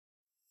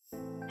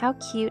How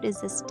cute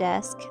is this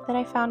desk that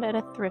I found at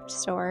a thrift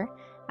store?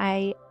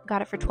 I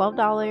got it for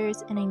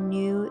 $12 and I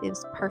knew it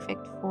was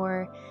perfect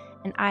for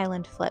an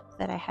island flip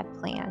that I had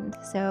planned.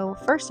 So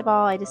first of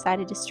all, I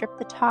decided to strip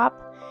the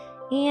top,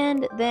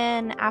 and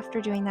then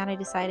after doing that, I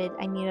decided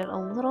I needed a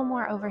little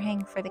more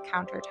overhang for the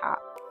countertop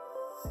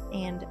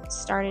and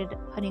started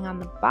putting on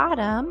the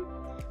bottom,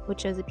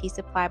 which was a piece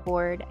of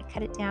plyboard. I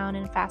cut it down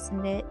and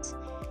fastened it.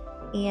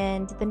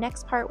 And the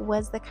next part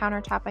was the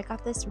countertop. I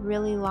got this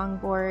really long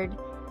board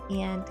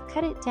and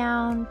cut it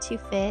down to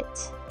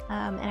fit.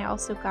 And I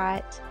also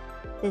got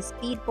this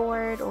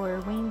beadboard or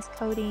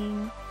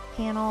wainscoting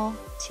panel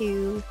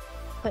to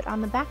put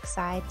on the back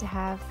side to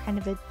have kind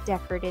of a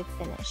decorative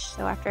finish.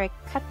 So after I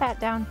cut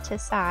that down to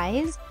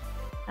size,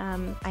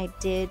 I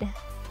did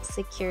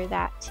secure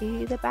that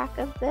to the back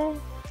of the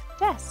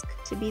desk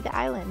to be the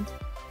island.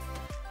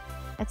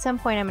 At some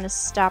point I'm going to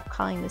stop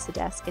calling this a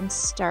desk and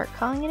start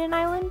calling it an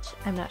island.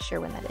 I'm not sure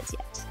when that is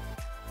yet.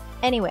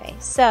 Anyway,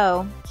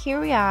 so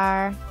here we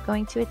are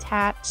going to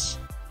attach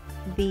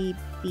the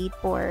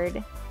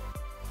beadboard.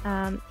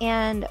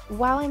 And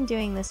while I'm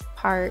doing this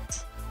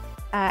part,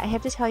 I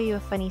have to tell you a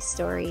funny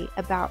story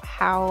about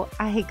how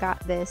I got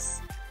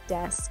this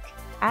desk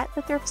at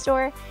the thrift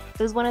store. It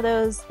was one of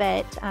those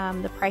that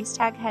the price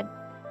tag had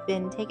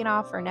been taken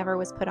off or never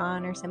was put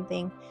on or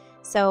something.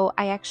 So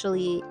I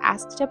actually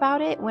asked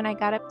about it when I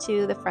got up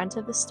to the front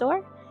of the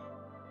store.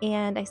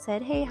 And I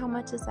said, hey, how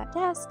much is that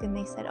desk? And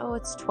they said, oh,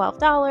 it's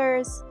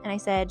 $12. And I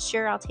said,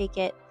 sure, I'll take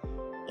it.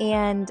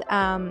 And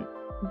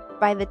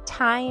by the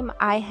time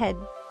I had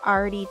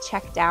already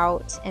checked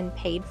out and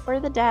paid for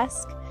the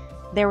desk,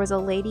 there was a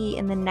lady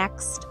in the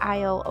next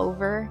aisle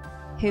over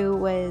who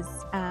was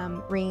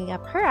ringing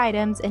up her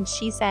items, and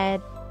she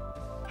said,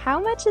 how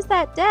much is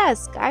that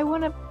desk? I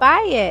want to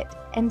buy it.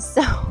 And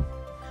so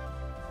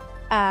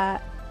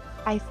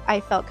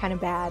I felt kind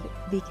of bad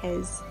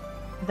because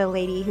the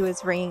lady who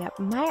was ringing up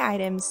my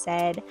items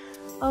said,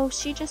 oh,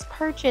 she just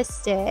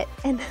purchased it.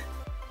 And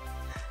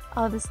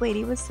oh, this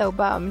lady was so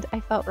bummed.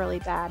 I felt really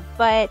bad.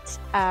 But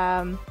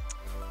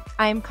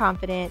I'm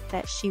confident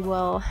that she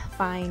will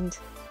find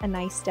a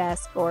nice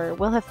desk, or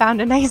will have found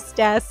a nice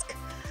desk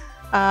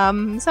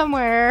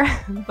somewhere.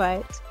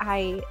 But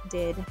I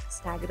did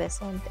snag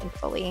this one,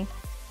 thankfully,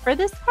 for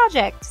this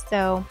project.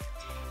 So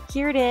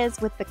here it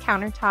is with the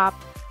countertop.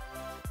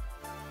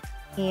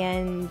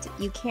 And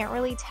you can't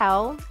really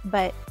tell,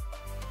 but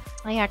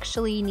I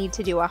actually need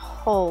to do a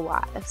whole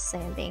lot of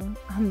sanding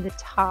on the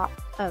top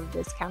of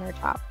this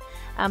countertop.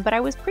 But I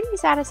was pretty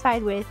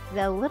satisfied with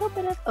the little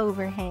bit of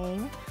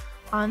overhang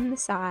on the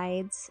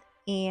sides.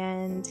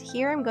 And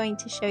here I'm going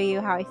to show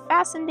you how I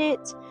fastened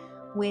it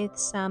with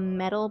some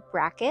metal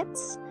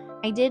brackets.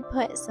 I did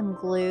put some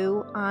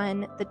glue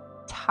on the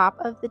top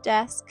of the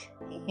desk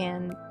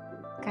and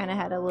kind of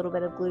had a little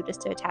bit of glue just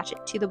to attach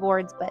it to the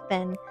boards, but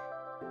then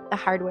the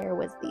hardware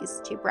was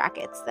these two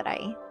brackets that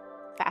I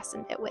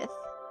fastened it with.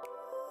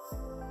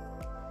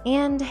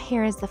 And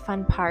here is the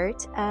fun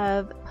part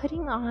of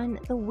putting on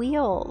the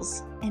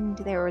wheels. And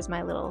there was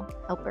my little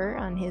helper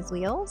on his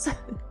wheels.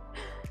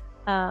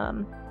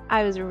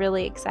 I was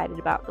really excited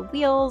about the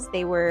wheels.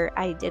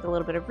 I did a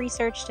little bit of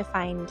research to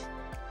find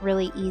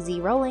really easy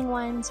rolling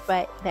ones,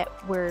 but that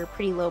were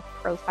pretty low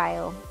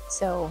profile,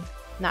 so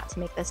not to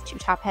make this too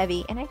top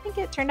heavy. And I think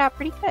it turned out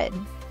pretty good.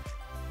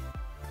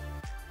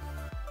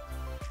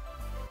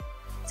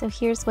 So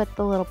here's what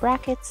the little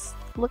brackets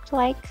looked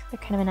like.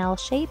 They're kind of an L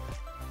shape.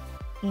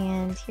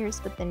 And here's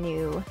what the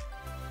new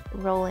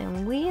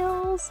rolling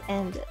wheels,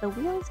 and the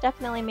wheels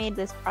definitely made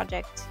this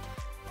project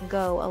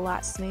go a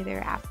lot smoother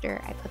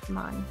after I put them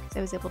on, because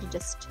I was able to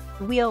just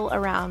wheel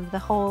around the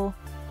whole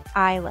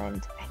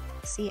island.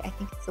 See, I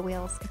think it's the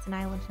wheels. It's an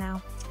island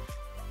now.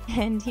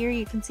 And here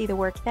you can see the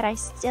work that I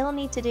still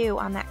need to do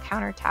on that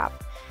countertop.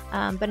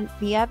 But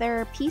the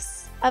other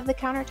piece of the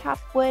countertop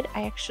wood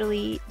I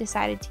actually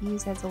decided to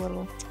use as a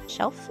little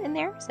shelf in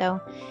there. So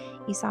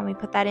you saw me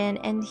put that in.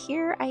 And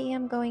here I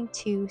am going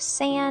to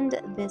sand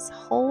this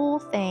whole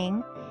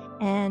thing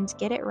and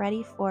get it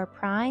ready for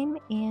prime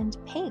and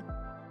paint.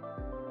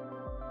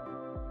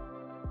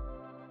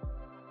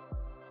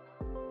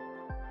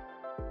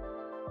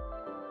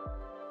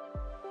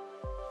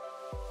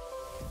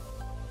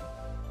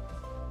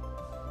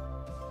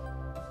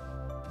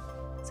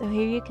 So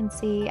here you can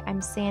see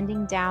I'm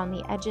sanding down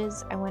the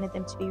edges. I wanted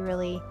them to be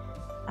really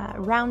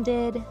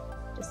rounded,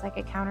 just like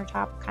a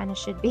countertop kind of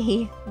should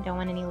be. You don't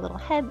want any little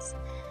heads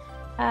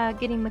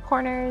getting the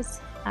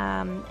corners.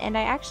 And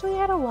I actually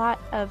had a lot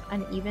of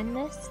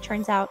unevenness.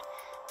 Turns out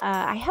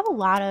I have a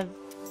lot of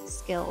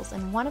skills,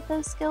 and one of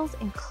those skills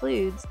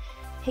includes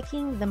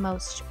picking the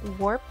most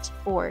warped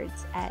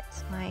boards at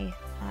my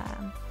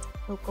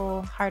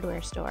local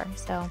hardware store.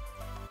 So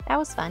that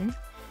was fun.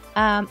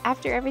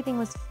 After everything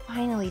was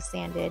finally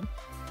sanded,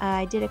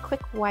 I did a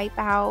quick wipe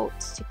out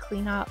to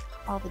clean up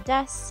all the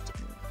dust,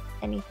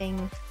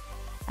 anything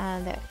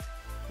that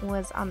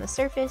was on the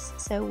surface,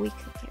 so we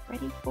could get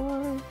ready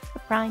for the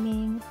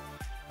priming.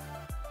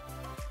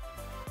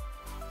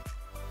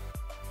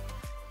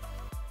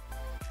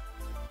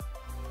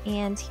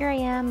 And here I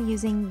am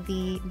using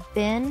the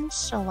Ben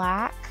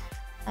Shellac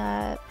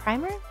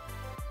primer.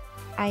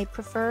 I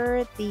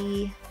prefer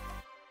the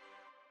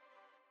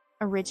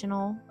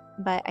original,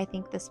 but I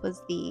think this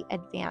was the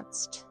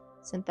advanced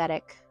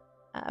synthetic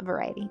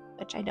variety,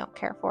 which I don't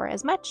care for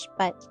as much,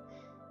 but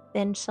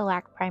Ben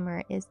Shellac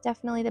primer is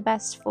definitely the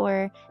best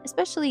for,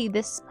 especially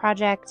this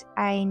project.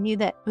 I knew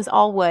that it was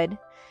all wood,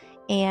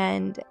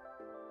 and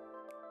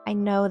I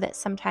know that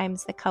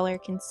sometimes the color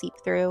can seep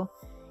through,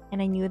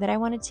 and I knew that I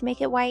wanted to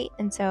make it white,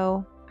 and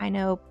so I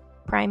know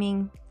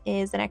priming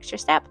is an extra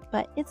step,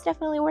 but it's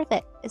definitely worth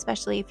it,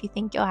 especially if you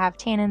think you'll have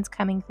tannins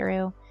coming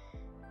through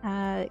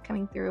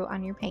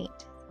on your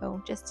paint.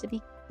 So just to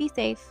be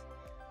safe.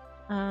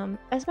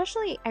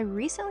 Especially, I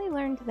recently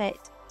learned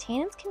that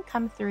tannins can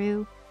come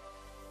through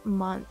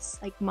months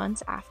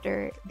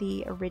after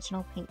the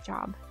original paint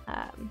job.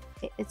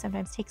 It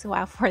sometimes takes a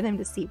while for them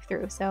to seep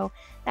through, so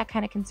that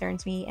kind of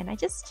concerns me, and I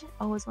just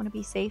always want to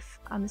be safe,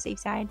 on the safe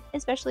side,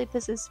 especially if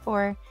this is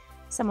for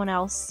someone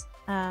else.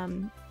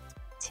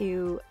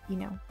 You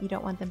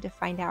don't want them to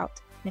find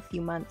out in a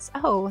few months,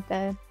 oh,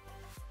 the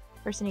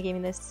person who gave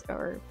me this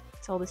or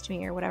sold this to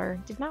me or whatever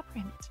did not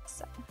prime it.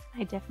 So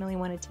I definitely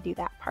wanted to do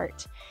that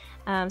part.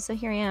 So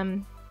here I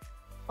am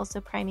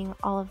also priming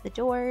all of the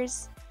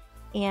doors,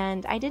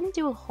 and I didn't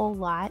do a whole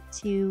lot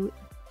to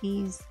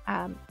these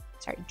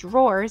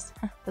drawers.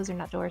 Those are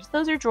not doors,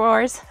 those are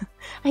drawers.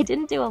 I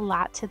didn't do a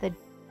lot to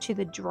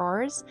the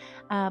drawers,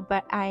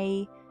 but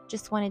I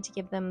just wanted to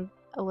give them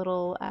a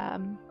little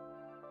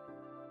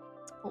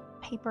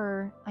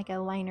paper, like a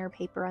liner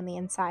paper on the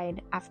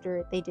inside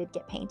after they did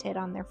get painted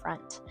on their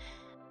front.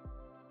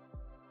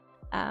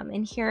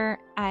 And here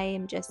I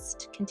am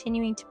just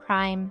continuing to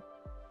prime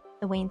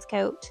the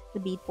wainscot, the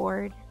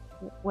beadboard,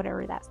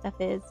 whatever that stuff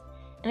is.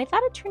 And I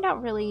thought it turned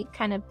out really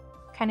kind of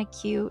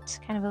cute,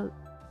 kind of a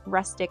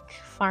rustic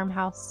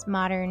farmhouse,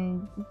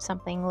 modern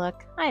something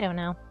look. I don't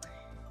know.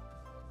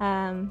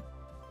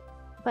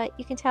 But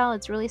you can tell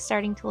it's really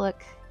starting to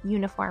look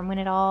uniform when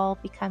it all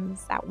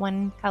becomes that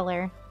one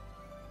color.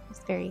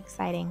 It's very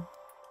exciting.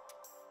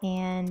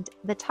 And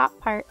the top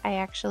part I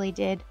actually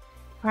did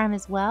prime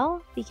as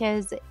well,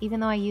 because even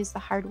though I used the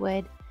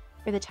hardwood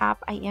for the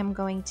top, I am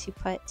going to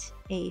put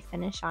a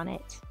finish on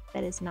it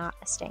that is not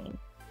a stain.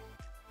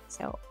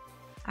 So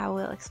I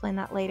will explain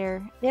that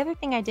later. The other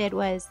thing I did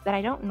was that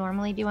I don't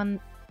normally do on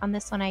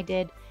this one. I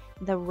did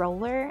the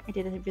roller. I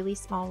did a really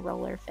small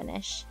roller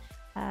finish.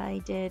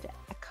 I did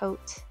a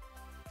coat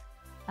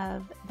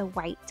of the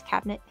white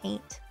cabinet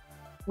paint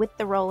with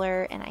the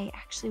roller, and I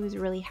actually was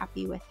really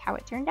happy with how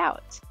it turned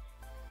out.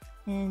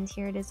 And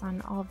here it is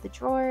on all of the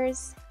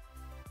drawers.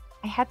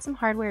 I had some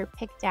hardware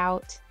picked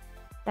out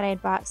that I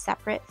had bought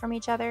separate from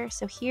each other.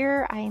 So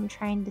here I am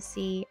trying to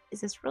see,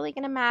 is this really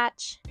going to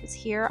match? Because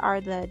here are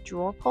the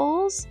drawer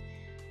pulls.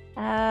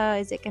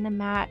 Is it going to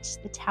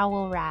match the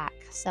towel rack?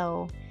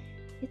 So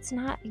it's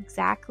not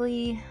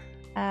exactly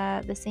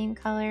the same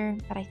color,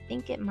 but I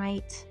think it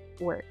might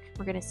work.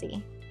 We're going to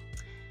see.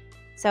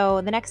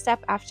 So the next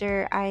step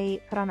after I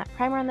put on that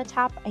primer on the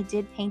top, I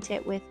did paint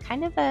it with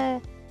kind of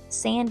a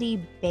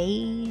sandy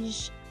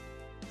beige,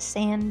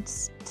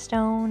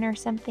 sandstone or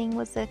something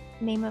was the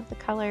name of the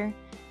color.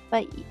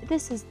 But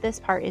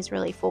this part is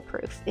really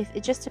foolproof.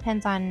 It just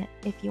depends on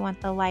if you want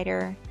the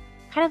lighter,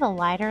 kind of a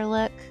lighter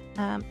look.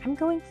 I'm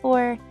going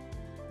for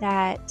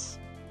that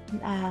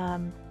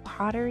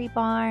Pottery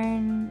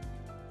Barn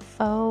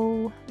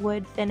faux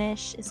wood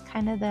finish is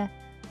kind of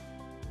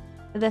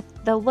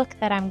the look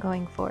that I'm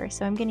going for.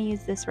 So I'm going to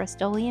use this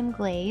Rust-Oleum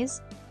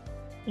glaze,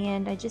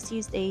 and I just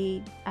used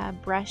a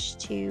brush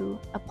to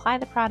apply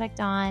the product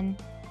on.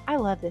 I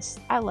love this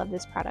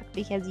product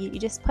because you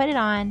just put it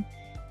on,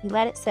 you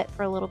let it sit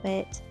for a little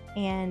bit,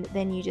 and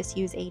then you just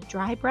use a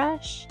dry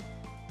brush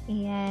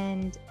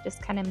and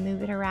just kind of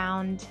move it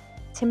around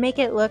to make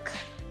it look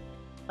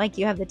like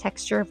you have the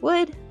texture of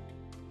wood.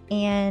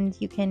 And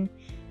you can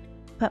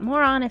put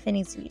more on if it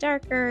needs to be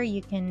darker.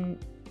 You can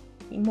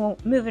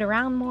move it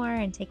around more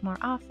and take more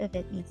off if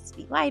it needs to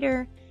be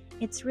lighter.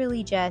 It's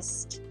really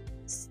just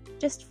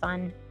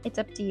fun. It's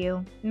up to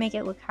you. Make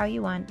it look how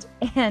you want.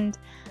 And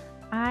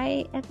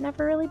I have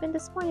never really been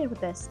disappointed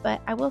with this,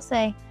 but I will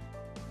say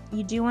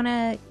you do want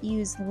to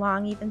use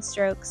long, even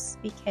strokes,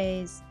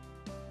 because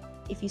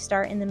if you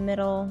start in the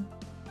middle,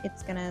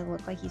 it's going to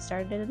look like you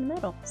started it in the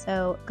middle.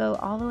 So go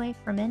all the way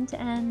from end to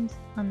end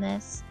on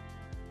this,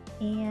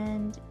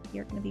 and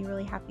you're going to be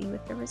really happy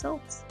with the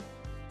results.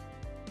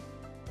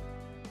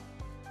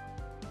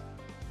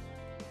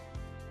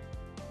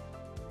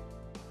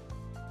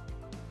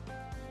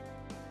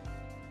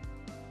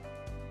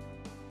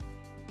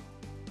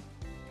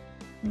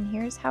 And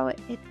here's how it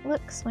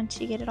looks once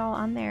you get it all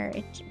on there.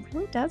 It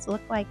really does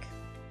look like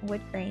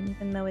wood grain,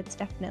 even though it's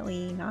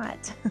definitely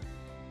not.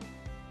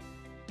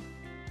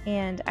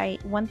 And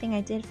one thing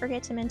I did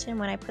forget to mention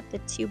when I put the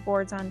two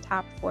boards on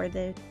top for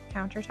the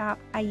countertop,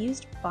 I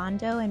used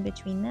Bondo in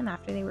between them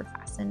after they were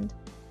fastened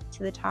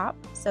to the top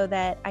so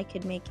that I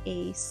could make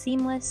a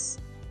seamless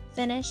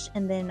finish,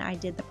 and then I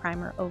did the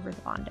primer over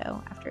the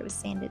Bondo after it was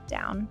sanded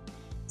down.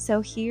 So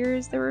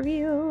here's the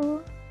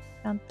review.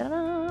 Dun, dun,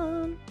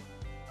 dun.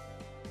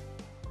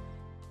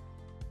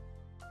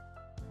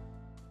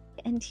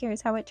 And here's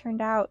how it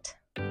turned out.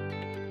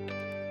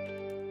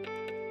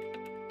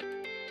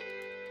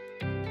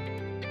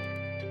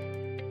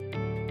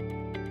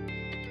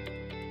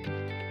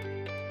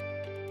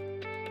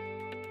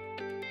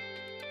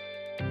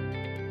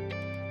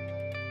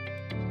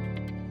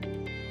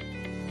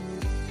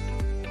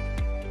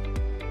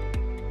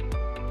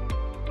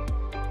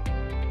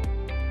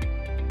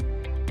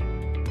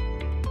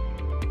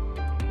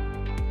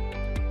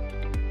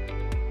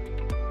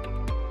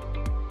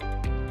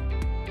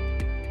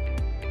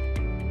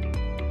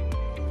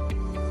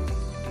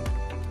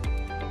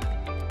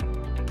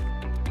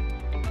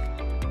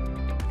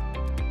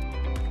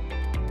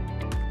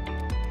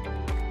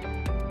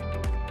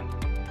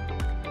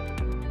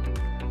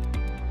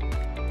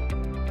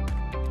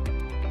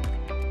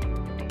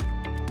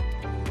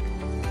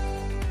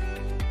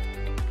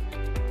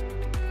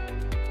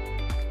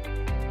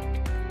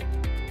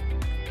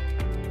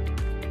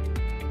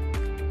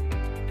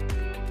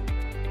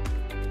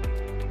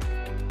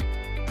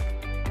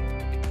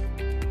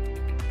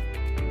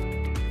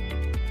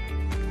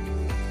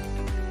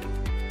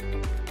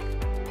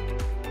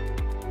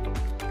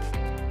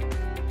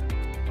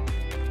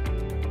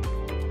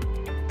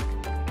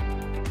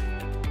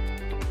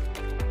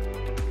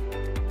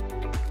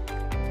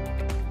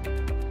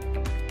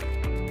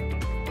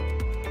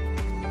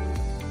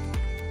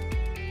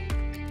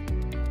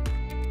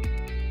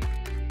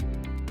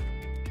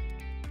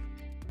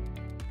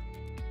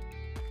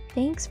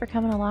 Thanks for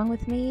coming along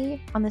with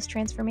me on this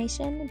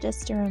transformation.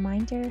 Just a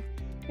reminder,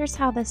 here's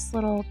how this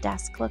little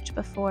desk looked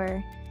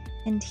before,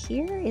 and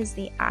here is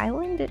the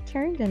island it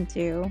turned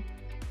into.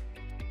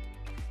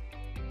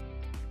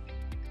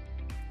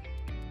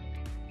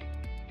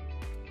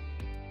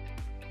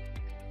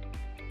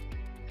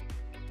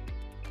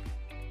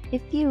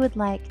 If you would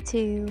like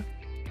to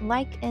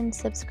like and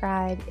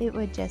subscribe, it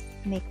would just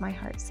make my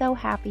heart so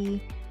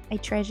happy. I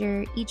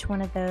treasure each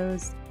one of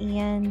those,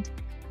 and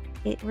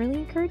it really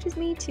encourages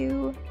me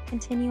to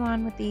continue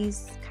on with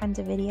these kinds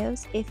of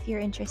videos if you're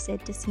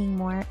interested to seeing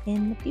more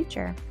in the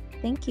future.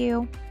 Thank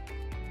you.